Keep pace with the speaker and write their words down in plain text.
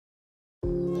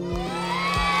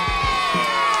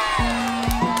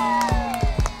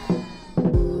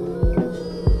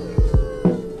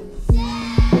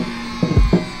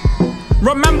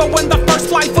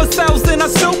life with cells in a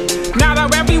soup. Now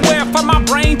they're everywhere, from my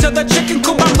brain to the chicken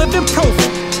coop. I'm living proof,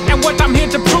 and what I'm here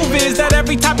to prove is that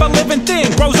every type of living thing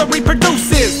grows or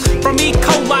reproduces. From E.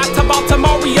 coli to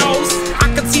Baltimoreos, I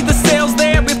can see the cells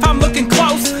there if I'm looking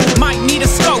close. Might need a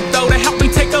scope though to help me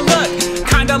take a look.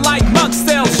 Kinda like mug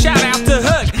cells, shout out to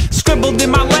Hook. Scribbled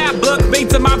in my lab book, made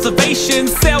some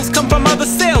observations. Cells come from other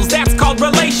cells, that's called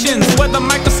relations. Whether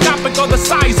microscopic or the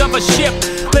size of a ship,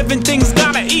 living things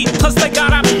gotta eat, plus they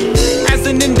gotta, as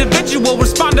an individual,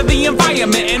 respond to the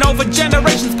environment. And over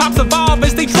generations, pops evolve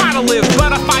as they try to live.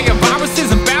 But if I have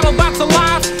viruses and battle bots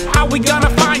alive, how we gonna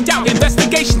find out?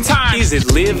 Investigation time. Is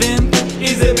it living?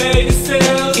 Is it made of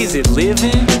cells? Is it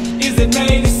living? Is it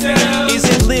made of cells? Is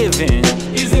it living?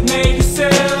 Is it made of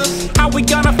cells? How we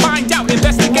gonna find out?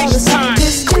 Investigation time.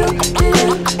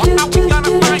 How we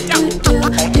gonna find out?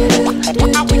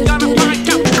 How we gonna find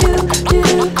out?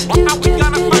 How we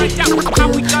gonna find out? How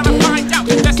we gonna find out?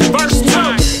 That's verse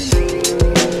time.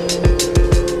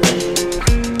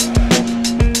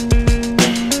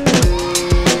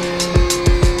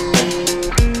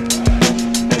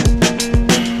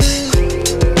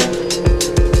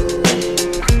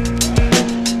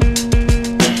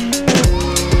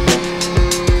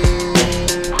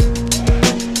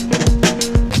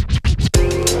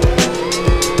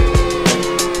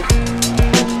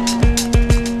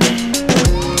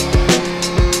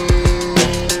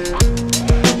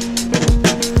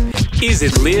 Is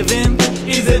it living?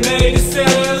 Is it made of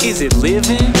cells? Is it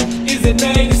living? Is it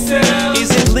made of cells?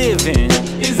 Is it living?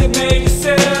 Is it made of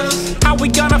cells? How we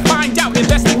gonna find out?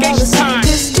 Investigation time.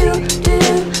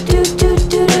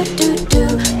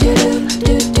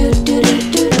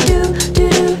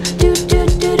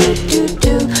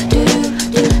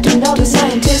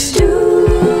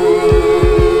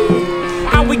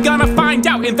 How we gonna find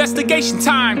out? Investigation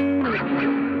time.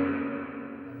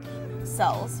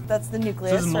 Cells. That's the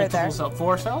nucleus So right there. multiple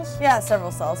 4 cells? Yeah,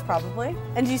 several cells probably.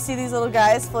 And do you see these little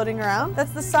guys floating around?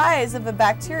 That's the size of a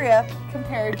bacteria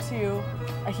compared to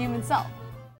a human cell.